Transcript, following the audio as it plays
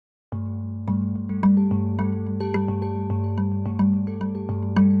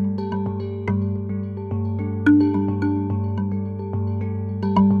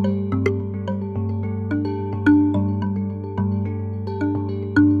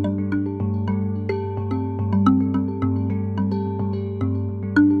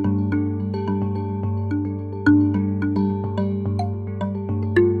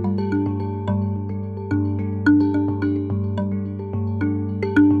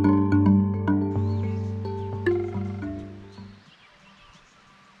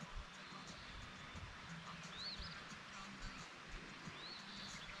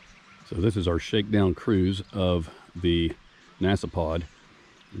This is our shakedown cruise of the NaSA PoD.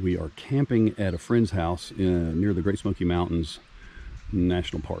 We are camping at a friend's house near the Great Smoky Mountains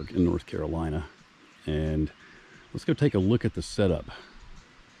National Park in North Carolina. And let's go take a look at the setup.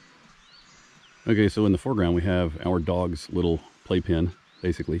 Okay, so in the foreground we have our dog's little playpen,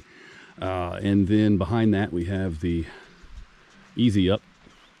 basically. And then behind that we have the Easy Up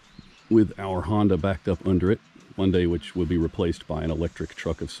with our Honda backed up under it. One day, which will be replaced by an electric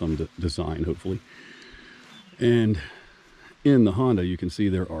truck of some design, hopefully. And in the Honda, you can see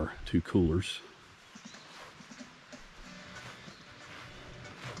there are two coolers.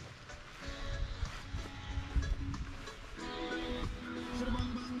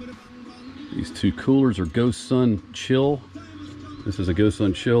 These two coolers are Go Sun Chill. This is a Go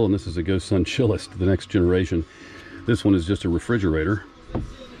Sun Chill, and this is a Go Sun Chillest, the next generation. This one is just a refrigerator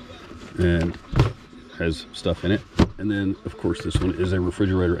and has stuff in it. And then, of course, this one is a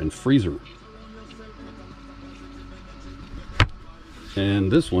refrigerator and freezer.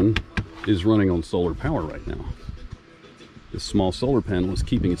 And this one is running on solar power right now. This small solar panel is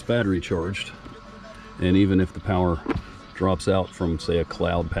keeping its battery charged. And even if the power drops out from, say, a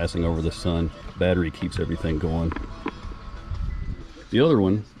cloud passing over the sun, battery keeps everything going. The other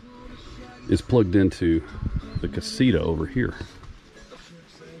one is plugged into the Casita over here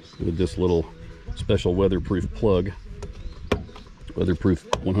with this little special weatherproof plug, weatherproof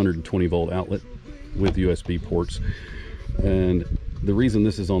 120 volt outlet with USB ports. And the reason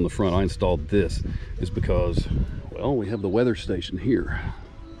this is on the front, I installed this, is because, well, we have the weather station here.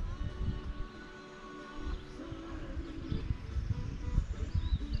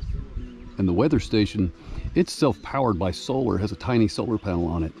 And the weather station, it's self-powered by solar, has a tiny solar panel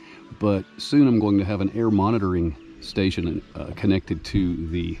on it, but soon I'm going to have an air monitoring station connected to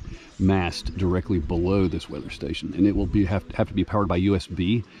the mast directly below this weather station, and it will have to be powered by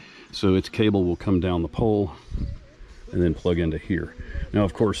USB, so its cable will come down the pole and then plug into here. Now,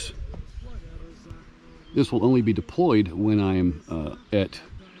 of course, this will only be deployed when I'm at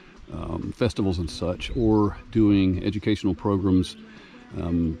festivals and such, or doing educational programs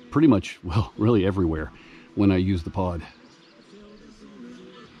pretty much, well, really everywhere when I use the pod.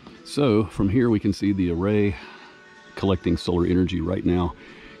 So from here we can see the array collecting solar energy right now,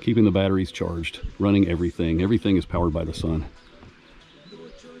 keeping the batteries charged, running everything. Everything is powered by the sun.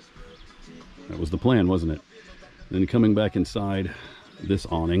 That was the plan, wasn't it? Then coming back inside this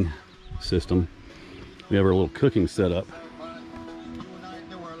awning system, we have our little cooking setup. I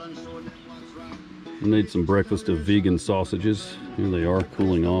made some breakfast of vegan sausages. Here they are,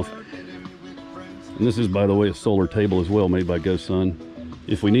 cooling off. And this is, by the way, a solar table as well, made by Go Sun.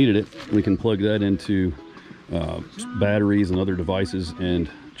 If we needed it, we can plug that into batteries and other devices and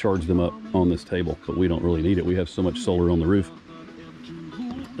charge them up on this table, but we don't really need it. We have so much solar on the roof.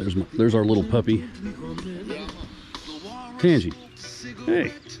 There's our little puppy, Tangy.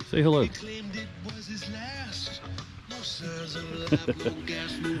 Hey, say hello.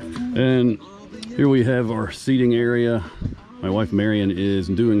 And here we have our seating area. My wife Marion is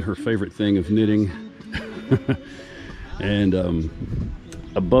doing her favorite thing of knitting. And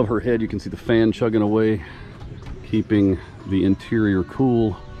above her head you can see the fan chugging away, keeping the interior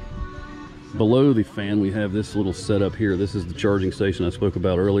cool. Below the fan we have this little setup here. This is the charging station I spoke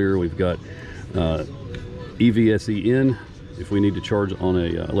about earlier. We've got EVSE in if we need to charge on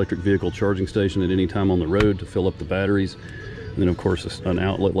a electric vehicle charging station at any time on the road to fill up the batteries. And then, of course, an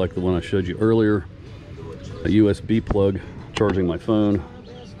outlet like the one I showed you earlier, a USB plug charging my phone,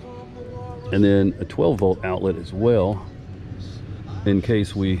 and then a 12 volt outlet as well in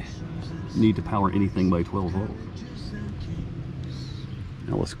case we need to power anything by 12 volt.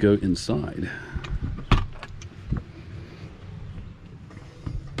 Now let's go inside.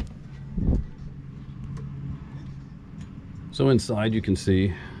 So inside you can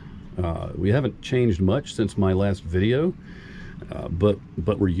see we haven't changed much since my last video, but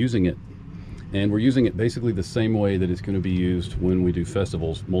we're using it. And we're using it basically the same way that it's going to be used when we do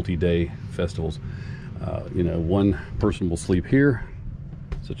festivals, multi-day festivals. You know, one person will sleep here.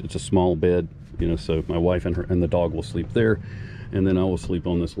 So it's a small bed, you know, so my wife and the dog will sleep there. And then I will sleep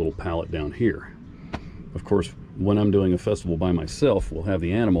on this little pallet down here. Of course, when I'm doing a festival by myself, we'll have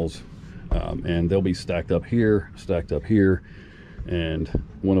the animals and they'll be stacked up here, and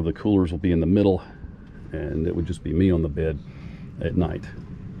one of the coolers will be in the middle, and it would just be me on the bed at night.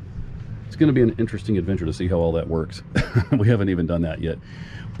 It's going to be an interesting adventure to see how all that works. We haven't even done that yet.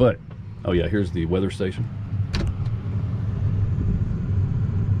 But, oh yeah, here's the weather station,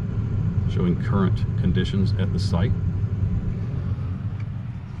 showing current conditions at the site.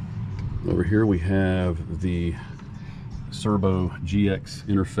 Over here we have the Servo GX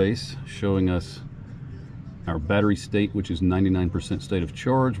interface showing us our battery state, which is 99% state of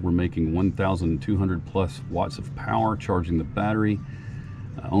charge. We're making 1,200 plus watts of power charging the battery,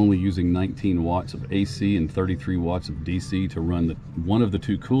 only using 19 watts of AC and 33 watts of DC to run one of the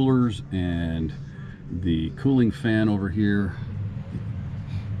two coolers and the cooling fan over here,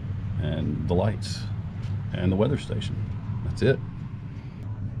 and the lights and the weather station. That's it.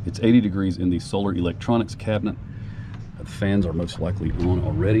 It's 80 degrees in the solar electronics cabinet. The fans are most likely on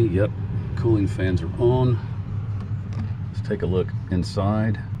already. Yep, cooling fans are on. Let's take a look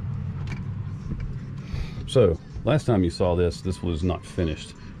inside. So last time you saw this was not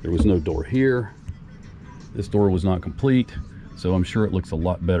finished. There was no door here. This door was not complete, so I'm sure it looks a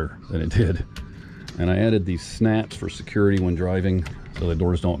lot better than it did. And I added these snaps for security when driving so the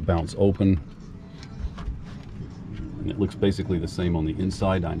doors don't bounce open. And it looks basically the same on the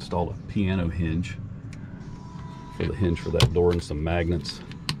inside. I installed a piano hinge for the hinge for that door and some magnets.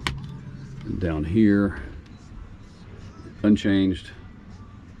 And down here, unchanged.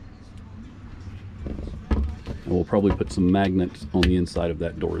 And we'll probably put some magnets on the inside of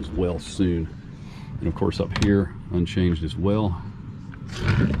that door as well soon. And of course up here, unchanged as well.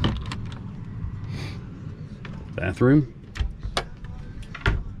 Bathroom.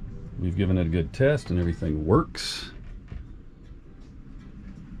 We've given it a good test and everything works.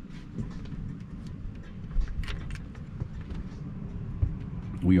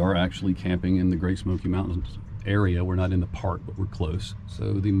 We are actually camping in the Great Smoky Mountains area. We're not in the park, but we're close.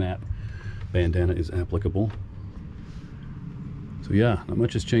 So the map bandana is applicable. So yeah, not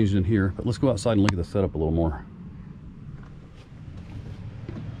much has changed in here, but let's go outside and look at the setup a little more.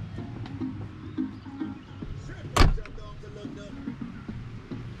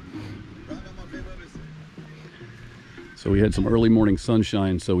 So we had some early morning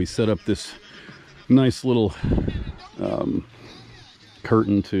sunshine, so we set up this nice little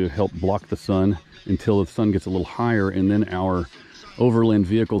curtain to help block the sun until the sun gets a little higher, and then our overland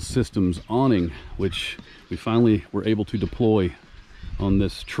vehicle systems awning, which we finally were able to deploy on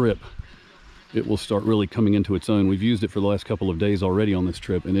this trip, it will start really coming into its own. We've used it for the last couple of days already on this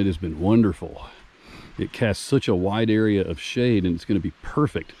trip, and it has been wonderful. It casts such a wide area of shade, and it's going to be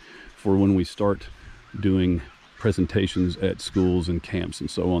perfect for when we start doing presentations at schools and camps and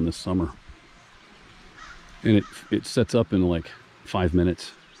so on this summer. And it sets up in like 5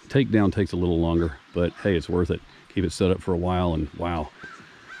 minutes. Takedown takes a little longer, but hey, it's worth it. Keep it set up for a while, and wow,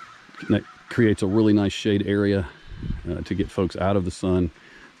 that creates a really nice shade area to get folks out of the sun,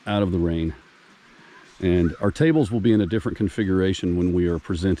 out of the rain. And our tables will be in a different configuration when we are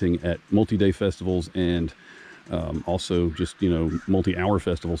presenting at multi-day festivals and also just, you know, multi-hour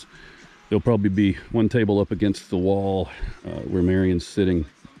festivals. There'll probably be one table up against the wall where Marion's sitting.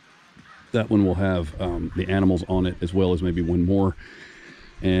 That one will have the animals on it, as well as maybe one more.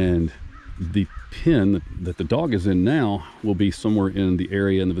 And the pen that the dog is in now will be somewhere in the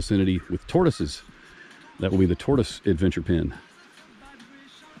area in the vicinity with tortoises. That will be the tortoise adventure pen.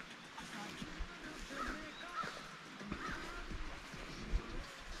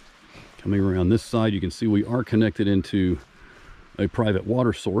 Coming around this side, you can see we are connected into a private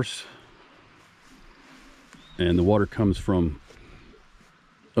water source. And the water comes from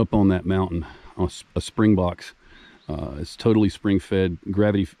up on that mountain, a spring box. It's totally spring fed,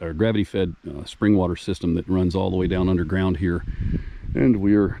 gravity fed spring water system that runs all the way down underground here. And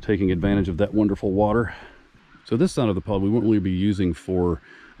we are taking advantage of that wonderful water. So this side of the pod we won't really be using for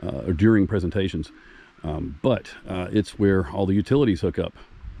or during presentations, but it's where all the utilities hook up.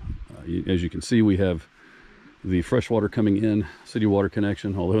 As you can see, we have the fresh water coming in, city water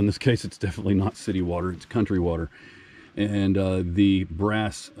connection, although in this case it's definitely not city water, it's country water. And the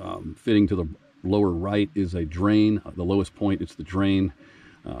brass fitting to the lower right is a drain. The lowest point, it's the drain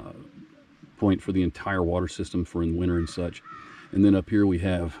point for the entire water system for in winter and such. And then up here we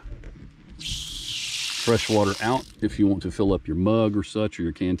have fresh water out if you want to fill up your mug or such, or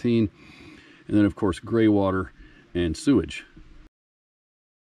your canteen. And then of course gray water and sewage.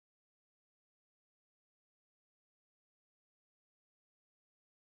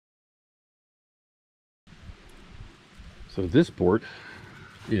 So this port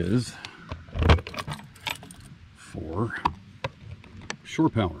is for shore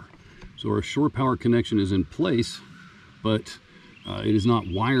power. So our shore power connection is in place, but it is not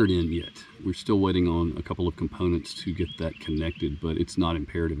wired in yet. We're still waiting on a couple of components to get that connected, but it's not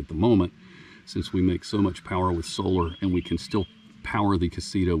imperative at the moment since we make so much power with solar, and we can still power the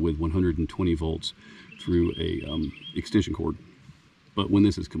Casita with 120 volts through a extension cord. But when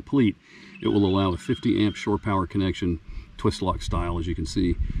this is complete, it will allow a 50 amp shore power connection, twist lock style, as you can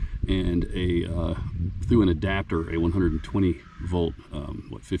see, and through an adapter, a 120 volt,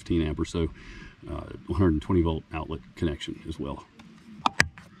 15 amp or so, 120 volt outlet connection as well.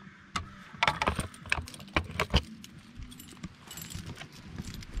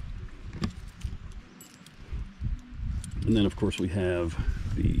 And then of course we have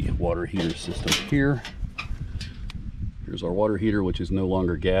the water heater system here. Here's our water heater, which is no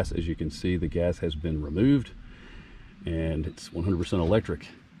longer gas. As you can see, the gas has been removed, and it's 100% electric.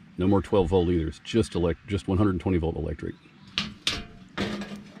 No more 12 volt either. It's just 120 volt electric.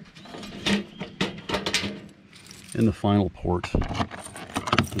 And the final port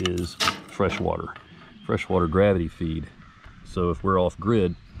is freshwater gravity feed. So if we're off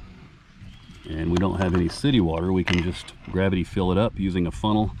grid and we don't have any city water, we can just gravity fill it up using a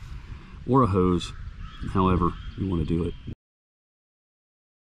funnel or a hose, however you want to do it.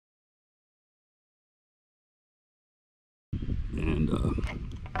 And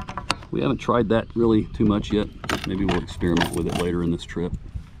we haven't tried that really too much yet. Maybe we'll experiment with it later in this trip.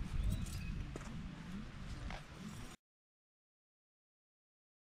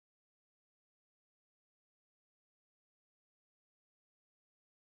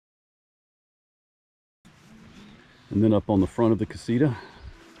 And then up on the front of the Casita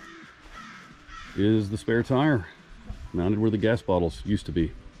is the spare tire, mounted where the gas bottles used to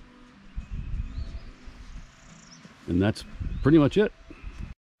be. And that's pretty much it.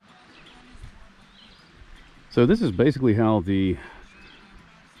 So this is basically how the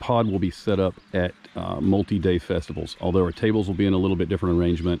pod will be set up at multi-day festivals. Although our tables will be in a little bit different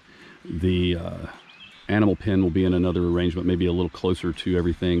arrangement, the animal pen will be in another arrangement, maybe a little closer to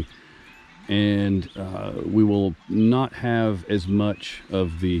everything. And we will not have as much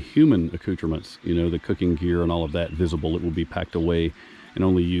of the human accoutrements, you know, the cooking gear and all of that visible. It will be packed away and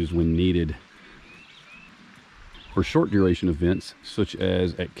only used when needed. For short duration events, such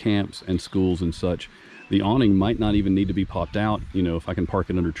as at camps and schools and such, the awning might not even need to be popped out. You know, if I can park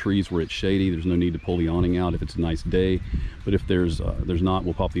it under trees where it's shady, there's no need to pull the awning out if it's a nice day. But if there's not,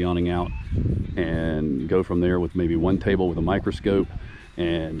 we'll pop the awning out and go from there with maybe one table with a microscope.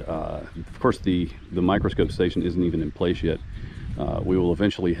 And of course the microscope station isn't even in place yet. We will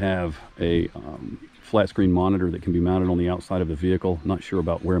eventually have a flat screen monitor that can be mounted on the outside of the vehicle. Not sure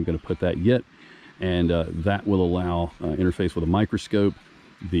about where I'm going to put that yet. And that will allow interface with a microscope,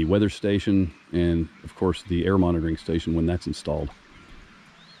 the weather station, and of course the air monitoring station when that's installed.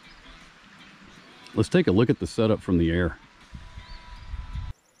 Let's take a look at the setup from the air.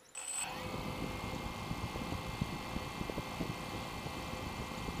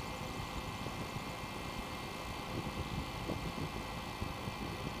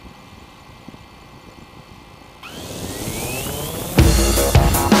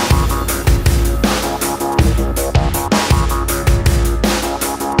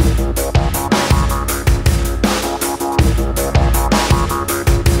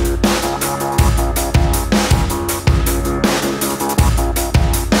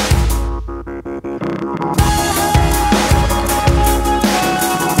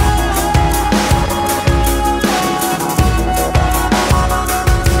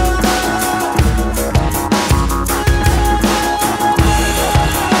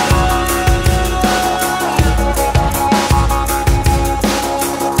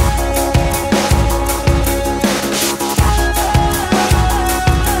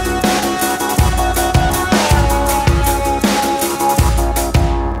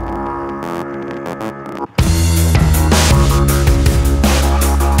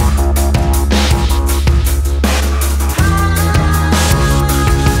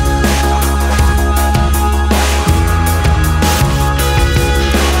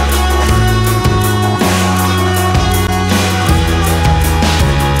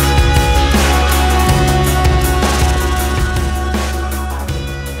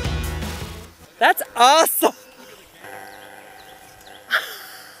 That's awesome!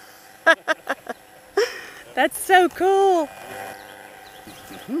 That's so cool!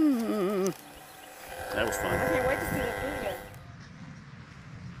 That was fun. I can't wait to see the video.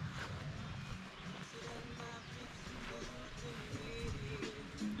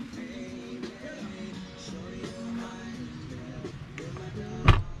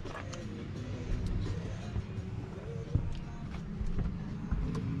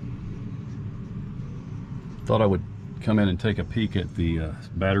 Thought I would come in and take a peek at the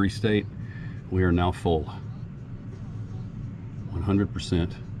battery state. We are now full,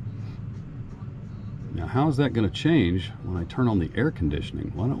 100%. Now how is that going to change when I turn on the air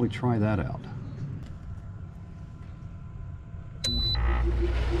conditioning? Why don't we try that out?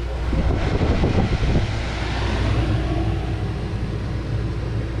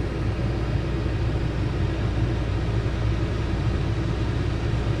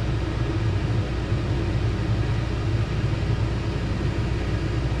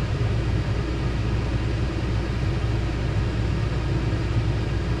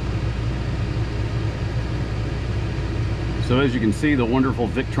 as you can see, the wonderful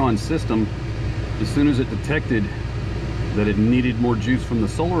Victron system, as soon as it detected that it needed more juice from the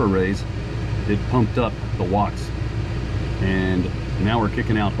solar arrays, it pumped up the watts. And now we're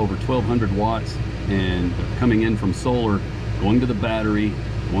kicking out over 1200 watts and coming in from solar, going to the battery,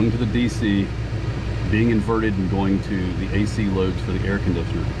 going to the DC, being inverted and going to the AC loads for the air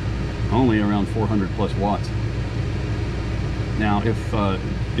conditioner. Only around 400 plus watts. Now,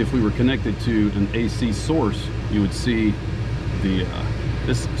 if we were connected to an AC source, you would see the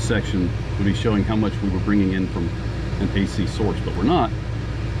this section would be showing how much we were bringing in from an AC source, but we're not,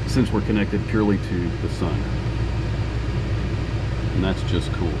 since we're connected purely to the sun. And that's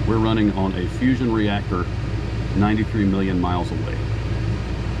just cool. We're running on a fusion reactor 93 million miles away,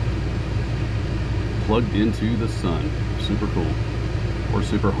 plugged into the sun. Super cool, or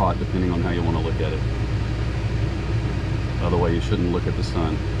super hot, depending on how you want to look at it. By the way, you shouldn't look at the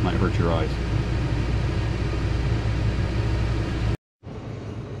sun, it might hurt your eyes.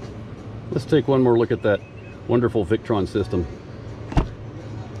 Let's take one more look at that wonderful Victron system.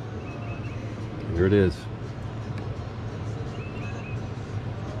 Here it is.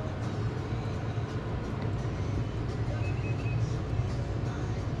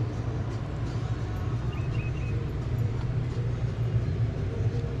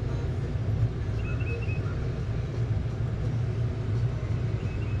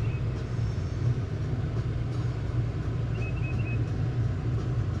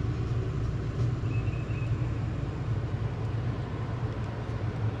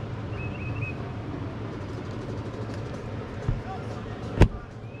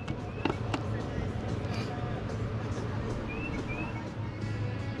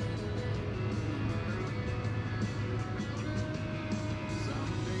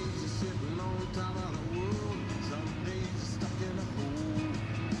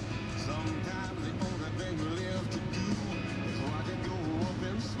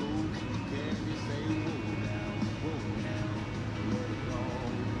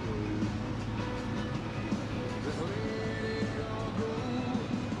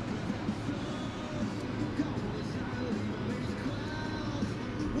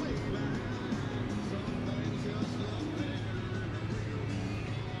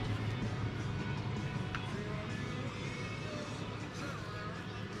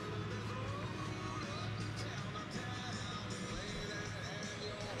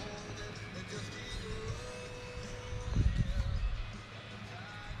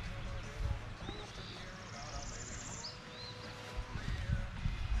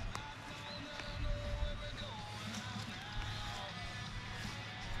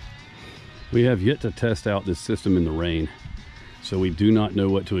 We have yet to test out this system in the rain, so we do not know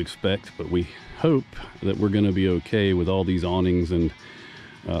what to expect, but we hope that we're going to be okay with all these awnings and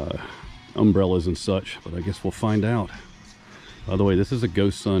umbrellas and such, but I guess we'll find out. By the way, this is a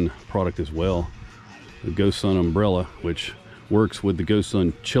Ghost Sun product as well. The Ghost Sun umbrella, which works with the Ghost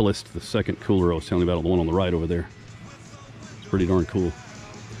Sun Chillest, the second cooler I was telling you about, the one on the right over there. It's pretty darn cool.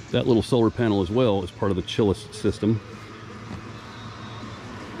 That little solar panel as well is part of the Chillest system.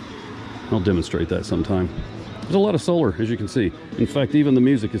 I'll demonstrate that sometime. There's a lot of solar, as you can see. In fact, even the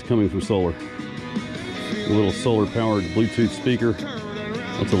music is coming from solar. A little solar powered Bluetooth speaker.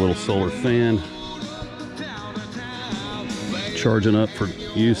 That's a little solar fan. Charging up for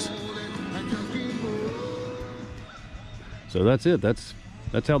use. So that's it. That's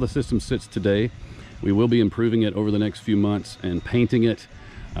how the system sits today. We will be improving it over the next few months and painting it.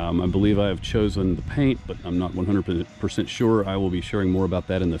 I believe I have chosen the paint, but I'm not 100% sure. I will be sharing more about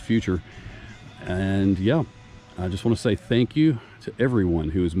that in the future. And yeah, I just want to say thank you to everyone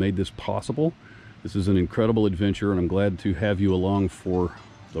who has made this possible. This is an incredible adventure, and I'm glad to have you along for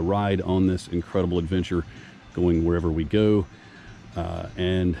the ride on this incredible adventure, going wherever we go.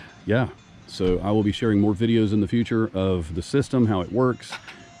 And yeah, so I will be sharing more videos in the future of the system, how it works,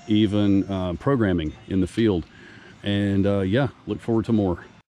 even programming in the field. And yeah, look forward to more.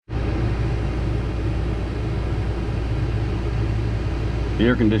 The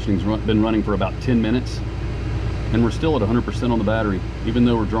air conditioning's been running for about 10 minutes, and we're still at 100% on the battery, even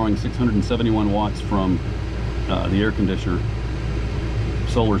though we're drawing 671 watts from the air conditioner.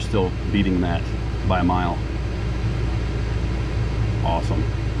 Solar's still beating that by a mile. Awesome.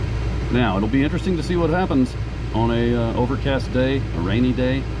 Now, it'll be interesting to see what happens on a overcast day, a rainy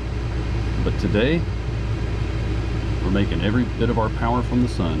day, but today, we're making every bit of our power from the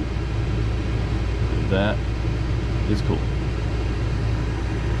sun. That is cool.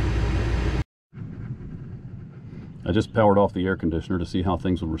 I just powered off the air conditioner to see how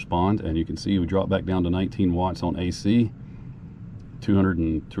things would respond, and you can see we dropped back down to 19 watts on AC.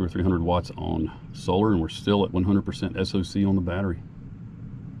 200 or 300 watts on solar, and we're still at 100% SOC on the battery.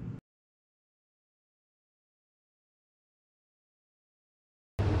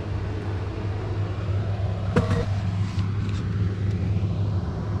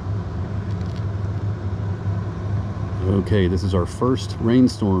 Okay, this is our first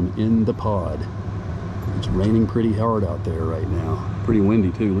rainstorm in the pod. It's raining pretty hard out there right now. Pretty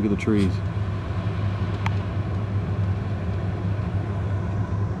windy too, look at the trees.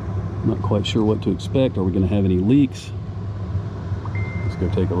 Not quite sure what to expect. Are we going to have any leaks? Let's go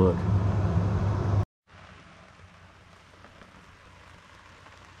take a look.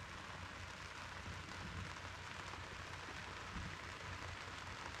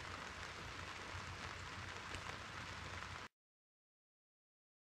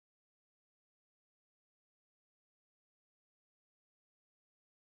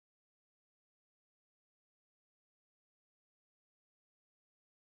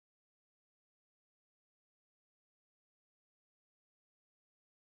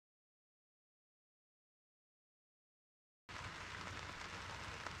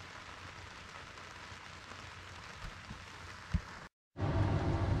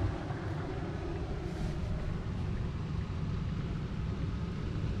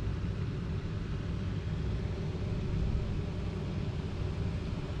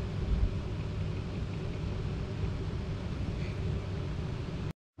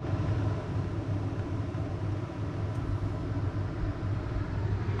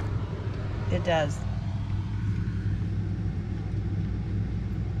 It does.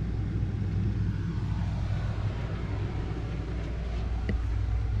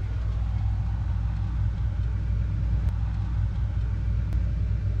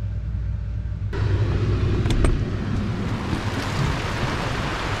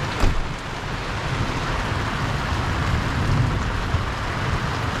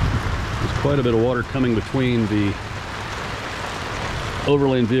 There's quite a bit of water coming between the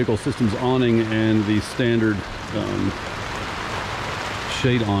overland vehicle system's awning and the standard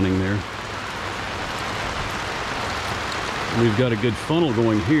shade awning there. We've got a good funnel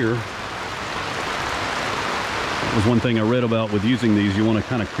going here. That was one thing I read about with using these. You want to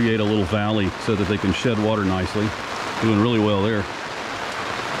kind of create a little valley so that they can shed water nicely. Doing really well there,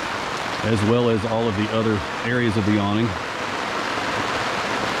 as well as all of the other areas of the awning.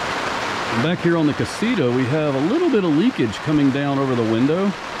 Back here on the Casita, we have a little bit of leakage coming down over the window,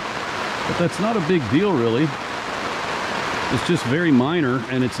 but that's not a big deal really. It's just very minor,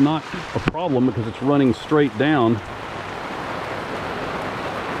 and it's not a problem because it's running straight down.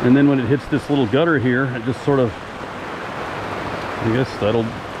 And then when it hits this little gutter here, it just sort of, I guess that'll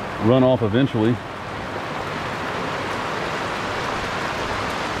run off eventually.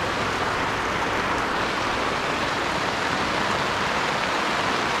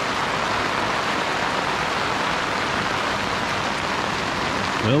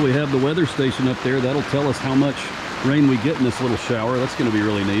 Well, we have the weather station up there. That'll tell us how much rain we get in this little shower. That's going to be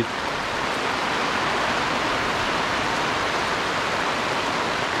really neat.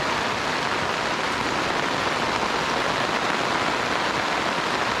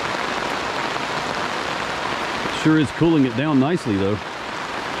 It sure is cooling it down nicely, though.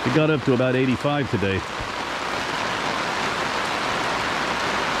 It got up to about 85 today.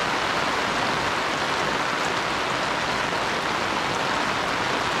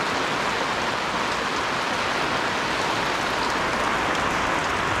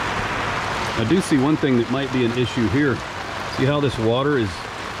 I do see one thing that might be an issue here. See how this water is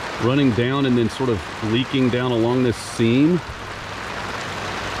running down and then sort of leaking down along this seam?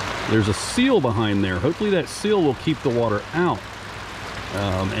 There's a seal behind there. Hopefully that seal will keep the water out.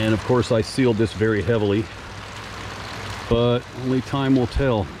 And of course I sealed this very heavily, but only time will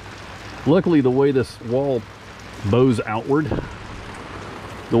tell. Luckily, the way this wall bows outward,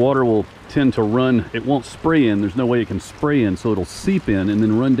 the water will tend to run. It won't spray in. There's no way it can spray in, so it'll seep in and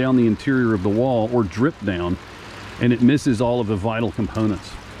then run down the interior of the wall or drip down, and it misses all of the vital components.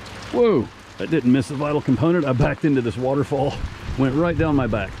 Whoa, that didn't miss a vital component. I backed into this waterfall, went right down my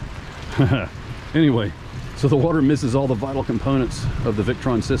back. Anyway, so the water misses all the vital components of the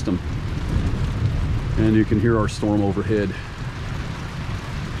Victron system, and you can hear our storm overhead.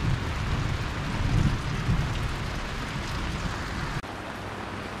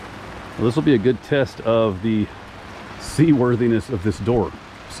 Well, this will be a good test of the seaworthiness of this door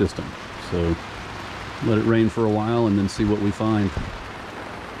system. So let it rain for a while and then see what we find.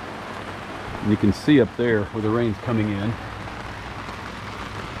 And you can see up there where the rain's coming in.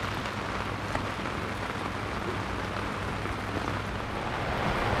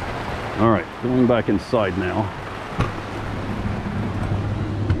 All right, going back inside now.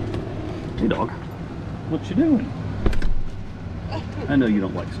 Hey dog, what you doing? I know you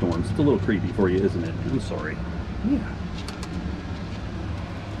don't like storms. It's a little creepy for you, isn't it? I'm sorry. Yeah.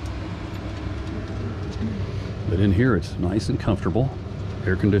 But in here it's nice and comfortable.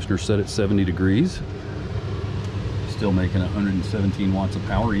 Air conditioner set at 70 degrees. Still making 117 watts of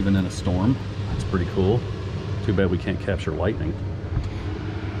power even in a storm. That's pretty cool. Too bad we can't capture lightning.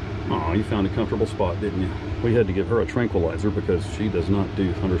 Oh, you found a comfortable spot, didn't you? We had to give her a tranquilizer because she does not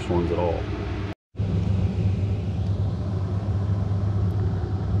do thunderstorms at all.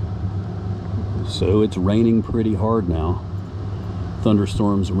 So it's raining pretty hard now.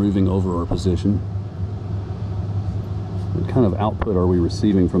 Thunderstorms moving over our position. What kind of output are we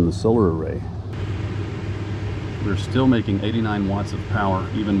receiving from the solar array? We're still making 89 watts of power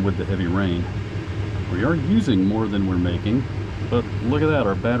even with the heavy rain. We are using more than we're making, but look at that,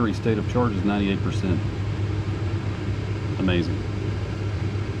 our battery state of charge is 98%. Amazing.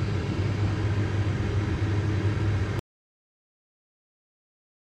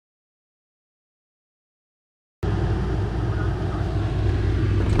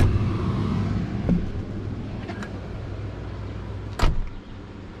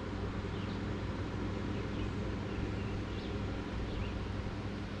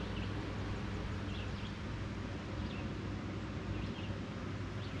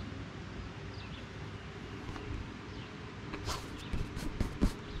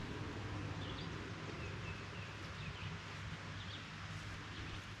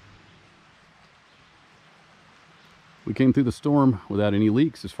 We came through the storm without any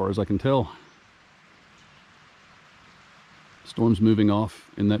leaks as far as I can tell. Storm's moving off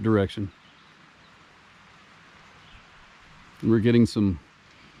in that direction. And we're getting some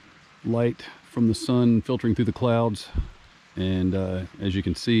light from the sun filtering through the clouds. And as you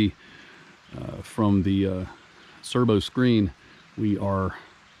can see from the servo screen, we are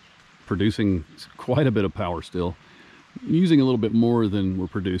producing quite a bit of power still. Using a little bit more than we're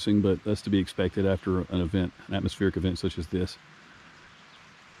producing, but that's to be expected after an event, an atmospheric event such as this.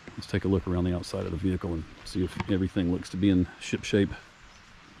 Let's take a look around the outside of the vehicle and see if everything looks to be in ship shape.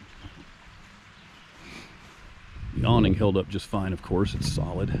 The awning held up just fine, of course, it's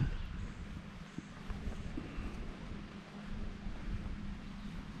solid.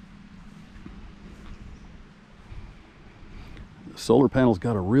 The solar panels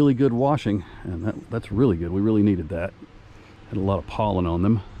got a really good washing, and that's really good. We really needed that. Had a lot of pollen on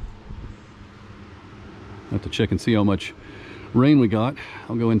them. I have to check and see how much rain we got.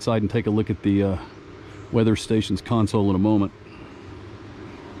 I'll go inside and take a look at the weather station's console in a moment.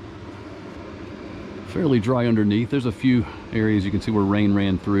 Fairly dry underneath. There's a few areas you can see where rain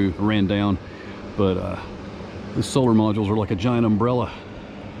ran down, but the solar modules are like a giant umbrella.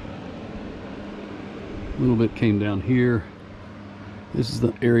 A little bit came down here. This is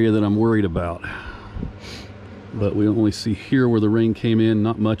the area that I'm worried about. But we only see here where the rain came in,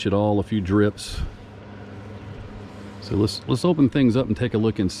 not much at all, a few drips. So let's open things up and take a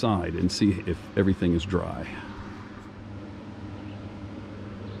look inside and see if everything is dry.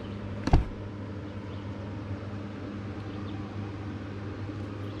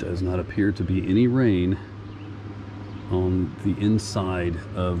 Does not appear to be any rain on the inside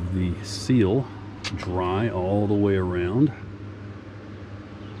of the seal. Dry all the way around.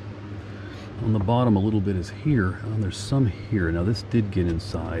 On the bottom a little bit is here. Oh, there's some here. Now this did get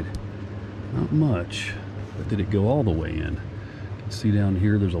inside. Not much, but did it go all the way in? You can see down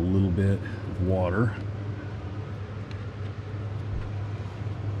here there's a little bit of water.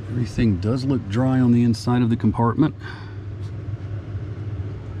 Everything does look dry on the inside of the compartment.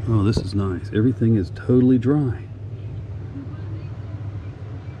 Oh, this is nice. Everything is totally dry.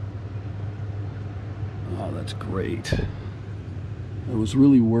 Oh, that's great. I was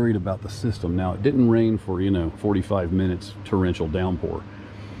really worried about the system. Now, it didn't rain for, 45 minutes torrential downpour,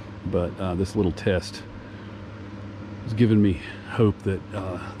 but this little test has given me hope that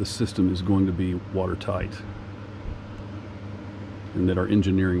the system is going to be watertight and that our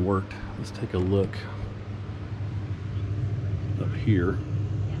engineering worked. Let's take a look up here.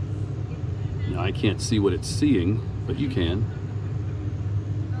 Now, I can't see what it's seeing, but you can.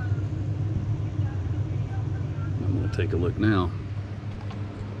 I'm going to take a look now.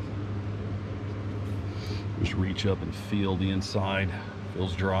 Just reach up and feel the inside.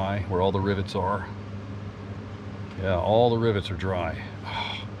 Feels dry where all the rivets are. Yeah, all the rivets are dry.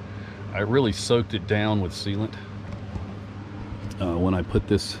 I really soaked it down with sealant. When I put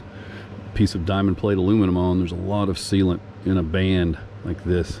this piece of diamond plate aluminum on, there's a lot of sealant in a band like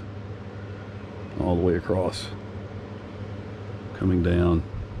this all the way across, coming down.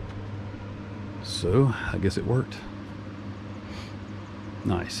 So I guess it worked.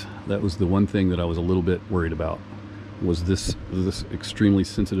 Nice. That was the one thing that I was a little bit worried about, was this extremely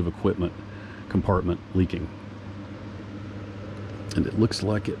sensitive equipment compartment leaking. And it looks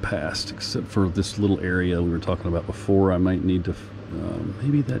like it passed, except for this little area we were talking about before. I might need to,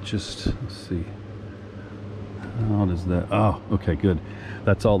 maybe that just, let's see. How does that, oh, okay, good.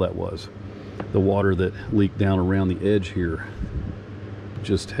 That's all that was. The water that leaked down around the edge here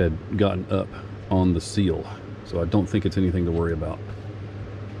just had gotten up on the seal. So I don't think it's anything to worry about.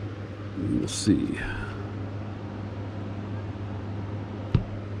 We'll see.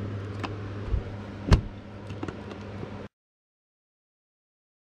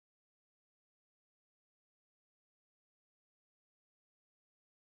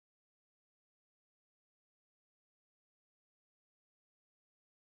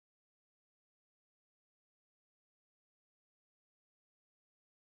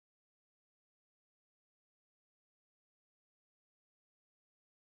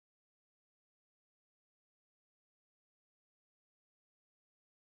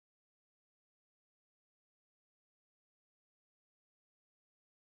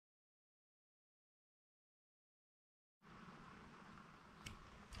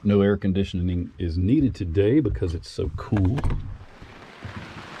 No air conditioning is needed today because it's so cool.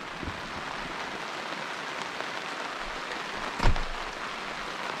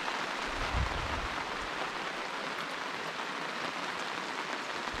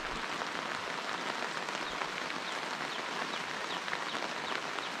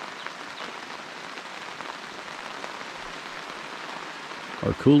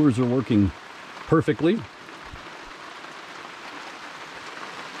 Our coolers are working perfectly.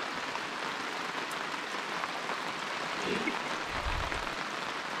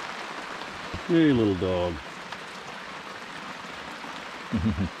 Hey, little dog.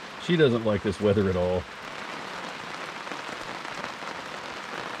 She doesn't like this weather at all.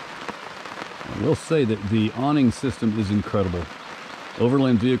 I will say that the awning system is incredible.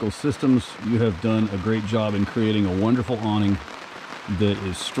 Overland Vehicle Systems, you have done a great job in creating a wonderful awning that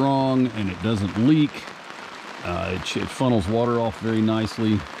is strong and it doesn't leak. It funnels water off very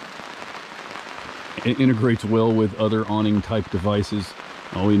nicely. It integrates well with other awning type devices.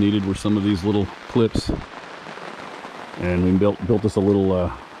 All we needed were some of these little clips, and we built us a little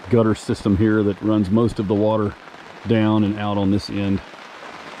gutter system here that runs most of the water down and out on this end.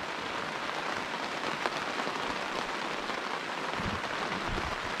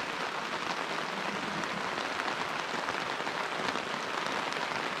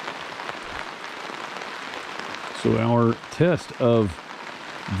 So our test of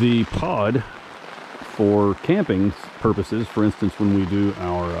the PoD for camping purposes, for instance, when we do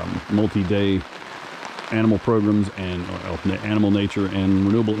our multi-day animal programs and animal nature and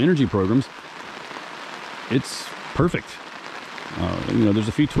renewable energy programs, it's perfect. You know, there's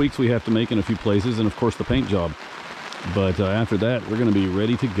a few tweaks we have to make in a few places, and of course the paint job. But after that, we're going to be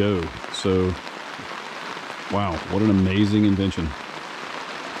ready to go. So, wow, what an amazing invention.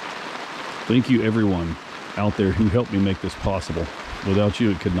 Thank you, everyone out there who helped me make this possible. Without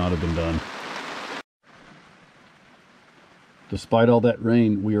you, it could not have been done. Despite all that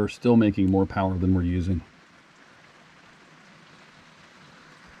rain, we are still making more power than we're using.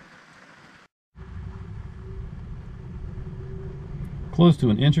 Close to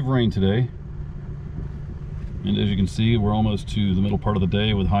an inch of rain today. And as you can see, we're almost to the middle part of the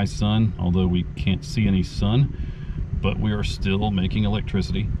day with high sun, although we can't see any sun, but we are still making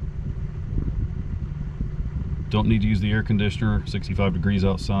electricity. Don't need to use the air conditioner, 65 degrees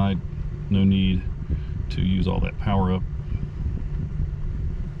outside. No need to use all that power up.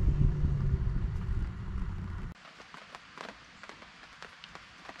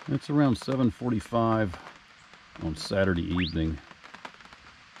 It's around 7:45 on Saturday evening,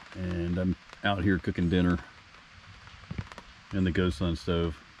 and I'm out here cooking dinner in the GoSun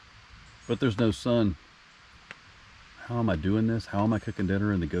stove, but there's no sun. How am I doing this? How am I cooking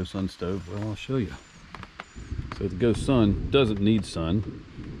dinner in the GoSun stove? Well, I'll show you. So the GoSun doesn't need sun.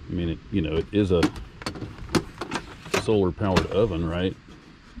 I mean, it is a solar powered oven, right?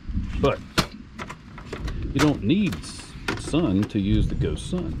 But you don't need sun to use the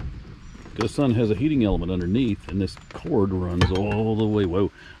GoSun. GoSun has a heating element underneath, and this cord runs all the way,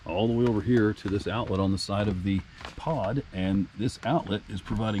 all the way over here to this outlet on the side of the PoD, and this outlet is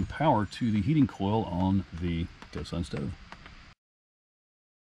providing power to the heating coil on the GoSun stove.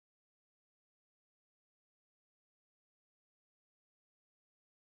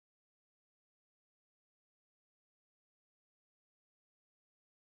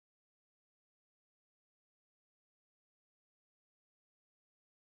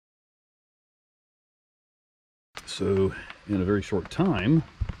 So in a very short time,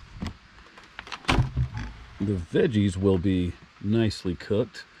 the veggies will be nicely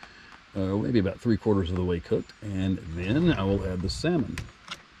cooked, maybe about 3/4 of the way cooked, and then I will add the salmon.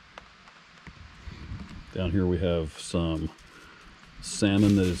 Down here we have some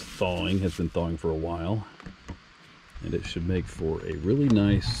salmon that is thawing, has been thawing for a while, and it should make for a really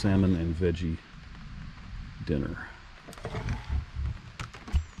nice salmon and veggie dinner.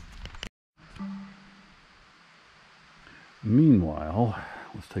 Meanwhile,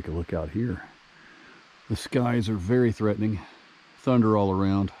 let's take a look out here. The skies are very threatening, thunder all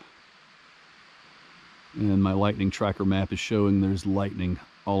around, and my lightning tracker map is showing there's lightning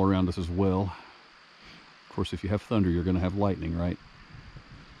all around us as well. Of course, if you have thunder, you're going to have lightning, right?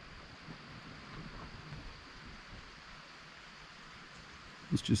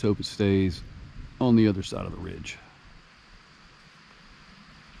 Let's just hope it stays on the other side of the ridge.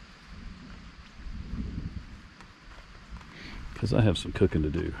 Because I have some cooking to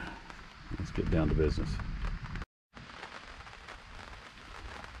do. Let's get down to business.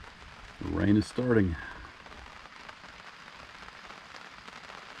 The rain is starting.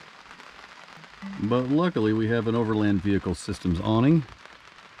 But luckily we have an Overland Vehicle Systems awning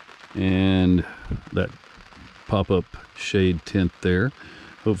and that pop-up shade tent there.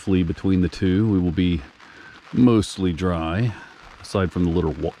 Hopefully between the two we will be mostly dry, aside from the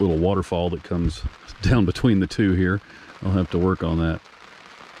little waterfall that comes down between the two here. I'll have to work on that.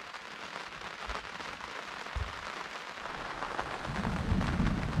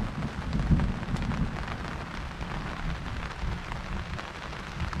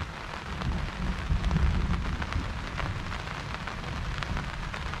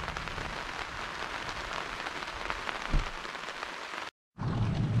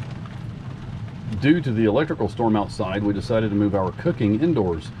 Due to the electrical storm outside, we decided to move our cooking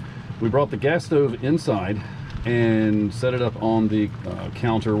indoors. We brought the gas stove inside and set it up on the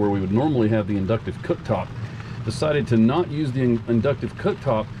counter where we would normally have the inductive cooktop. Decided to not use the inductive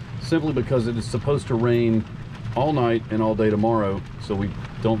cooktop simply because it is supposed to rain all night and all day tomorrow, so we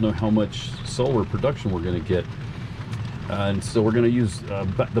don't know how much solar production we're going to get. And so we're going to use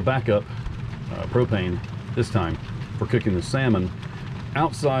the backup propane this time for cooking the salmon.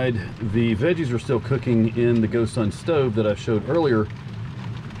 Outside, the veggies are still cooking in the GoSun stove that I showed earlier,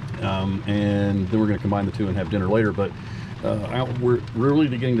 and then we're going to combine the two and have dinner later. But we're really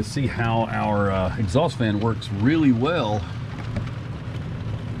beginning to see how our exhaust fan works really well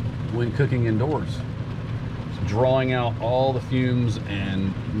when cooking indoors. It's drawing out all the fumes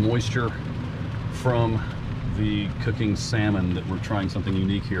and moisture from the cooking salmon. That we're trying something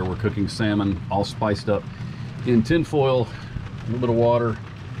unique here. We're cooking salmon all spiced up in tin foil, a little bit of water,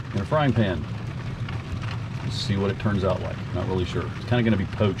 and a frying pan. Let's see what it turns out like. Not really sure. It's kind of going to be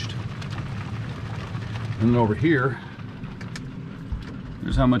poached. And then over here,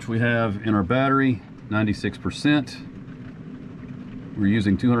 here's how much we have in our battery. 96%. We're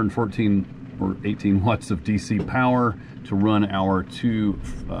using 214 or 18 watts of DC power to run our two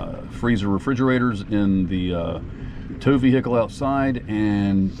freezer refrigerators in the tow vehicle outside,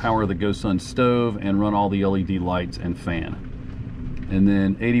 and power the GoSun stove and run all the LED lights and fan. And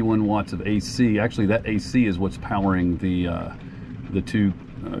then 81 watts of AC. Actually, that AC is what's powering the two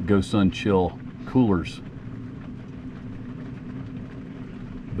GoSun chill coolers.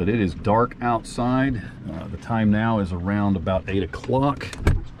 But it is dark outside. The time now is around about 8 o'clock.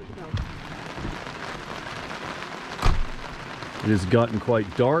 It has gotten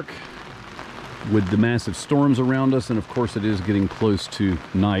quite dark with the massive storms around us, and of course it is getting close to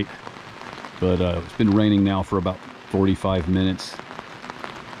night. But it's been raining now for about 45 minutes.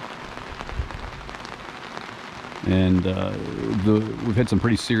 And we've had some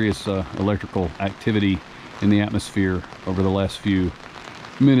pretty serious electrical activity in the atmosphere over the last few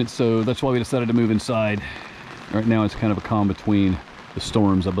minutes, so that's why we decided to move inside. Right now it's kind of a calm between the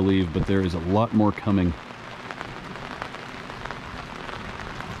storms, I believe, but there is a lot more coming.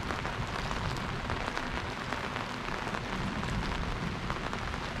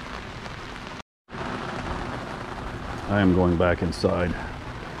 I am going back inside.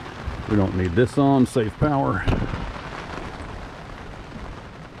 We don't need this on, save power.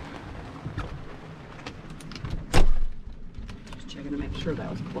 Just checking to make sure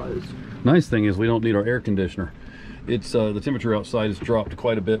that was closed. Nice thing is we don't need our air conditioner. It's the temperature outside has dropped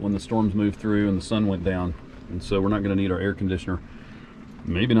quite a bit when the storms moved through and the sun went down, and so we're not going to need our air conditioner.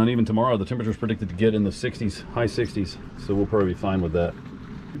 Maybe not even tomorrow. The temperature is predicted to get in the 60s, high 60s, so we'll probably be fine with that.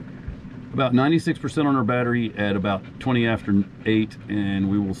 About 96% on our battery at about 20 after 8, and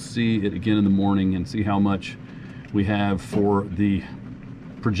we will see it again in the morning and see how much we have for the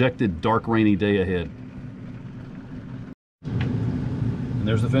projected dark rainy day ahead. And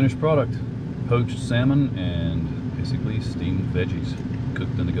there's the finished product. Poached salmon and basically steamed veggies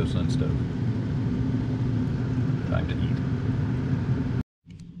cooked in the GoSun stove. Time to eat.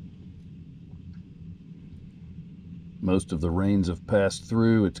 Most of the rains have passed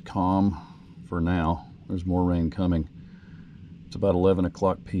through. It's calm for now. There's more rain coming. It's about 11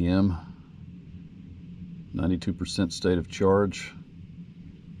 o'clock p.m. 92% state of charge,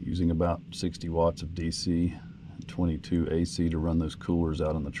 using about 60 watts of DC and 22 AC to run those coolers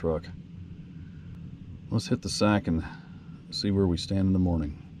out in the truck. Let's hit the sack and see where we stand in the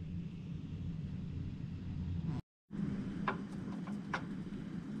morning.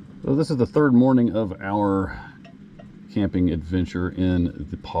 So this is the third morning of our camping adventure in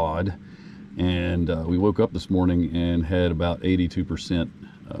the PoD, and we woke up this morning and had about 82%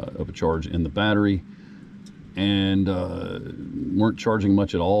 of a charge in the battery, and weren't charging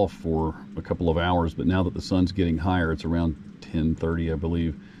much at all for a couple of hours. But now that the sun's getting higher, it's around 10:30 I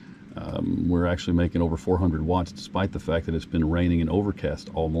believe, we're actually making over 400 watts despite the fact that it's been raining and overcast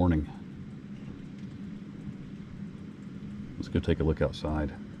all morning. Let's go take a look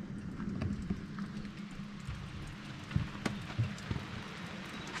outside.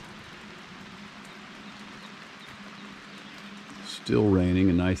 Still raining,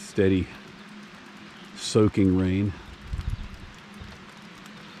 a nice steady soaking rain.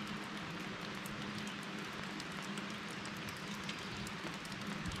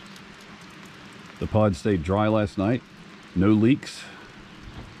 The PoD stayed dry last night, no leaks.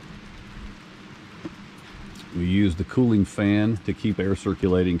 We used the cooling fan to keep air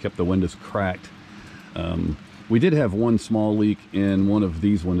circulating, kept the windows cracked. We did have one small leak in one of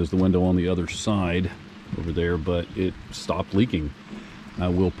these windows, the window on the other side over there, but it stopped leaking.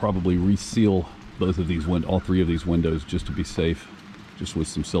 We'll probably reseal both of these, all three of these windows, just to be safe, just with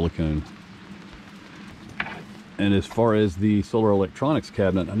some silicone. And as far as the solar electronics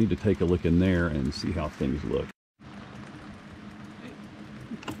cabinet, I need to take a look in there and see how things look.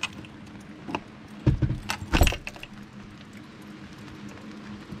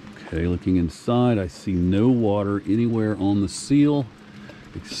 Okay, looking inside, I see no water anywhere on the seal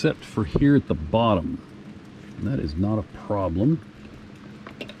except for here at the bottom. And that is not a problem.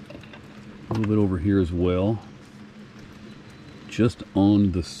 A little bit over here as well. Just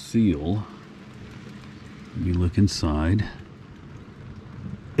on the seal. Let me look inside.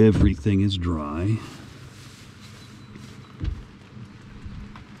 Everything is dry.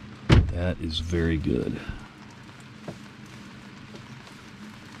 That is very good.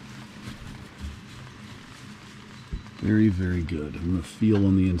 Very, very good. I'm going to feel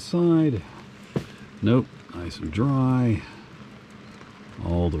on the inside. Nope, nice and dry.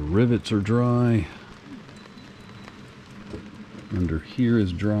 All the rivets are dry. Under here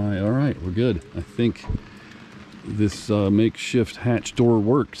is dry. All right, we're good. I think this makeshift hatch door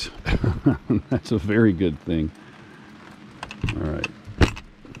worked. That's a very good thing. All right.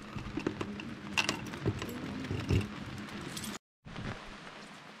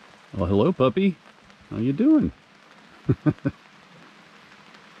 Well, hello, puppy. How you doing?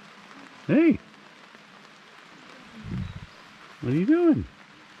 Hey. What are you doing?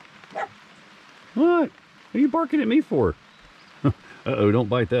 What? What are you barking at me for? Uh-oh, don't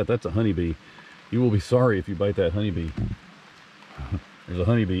bite that. That's a honeybee. You will be sorry if you bite that honeybee. There's a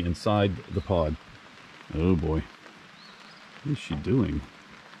honeybee inside the PoD. Oh boy. What is she doing?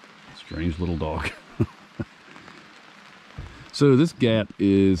 Strange little dog. So this gap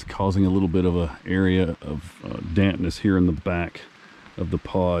is causing a little bit of an area of dampness here in the back of the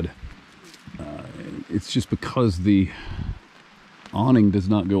PoD. It's just because the awning does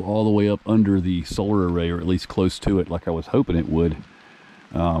not go all the way up under the solar array, or at least close to it like I was hoping it would.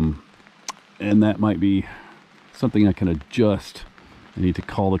 And that might be something I can adjust. I need to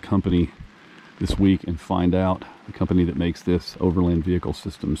call the company this week and find out, the company that makes this, Overland Vehicle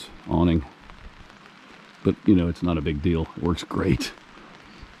Systems awning. But, you know, it's not a big deal. It works great.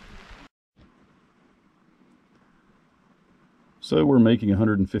 So we're making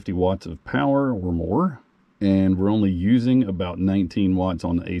 150 watts of power or more, and we're only using about 19 watts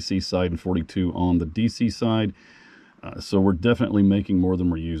on the AC side and 42 on the DC side. So we're definitely making more than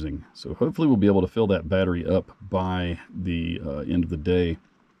we're using. So hopefully we'll be able to fill that battery up by the end of the day.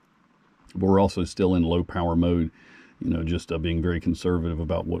 But we're also still in low power mode, you know, just being very conservative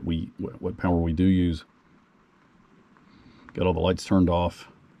about what power we do use. Got all the lights turned off.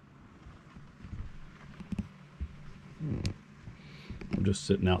 I'm just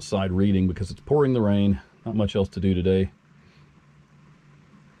sitting outside reading because it's pouring the rain. Not much else to do today.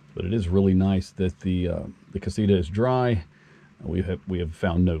 But it is really nice that the Casita is dry. We have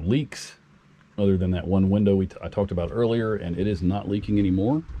found no leaks. other than that one window I talked about earlier, and it is not leaking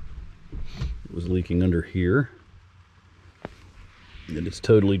anymore. It was leaking under here. And it's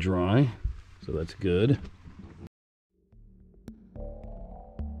totally dry, so that's good.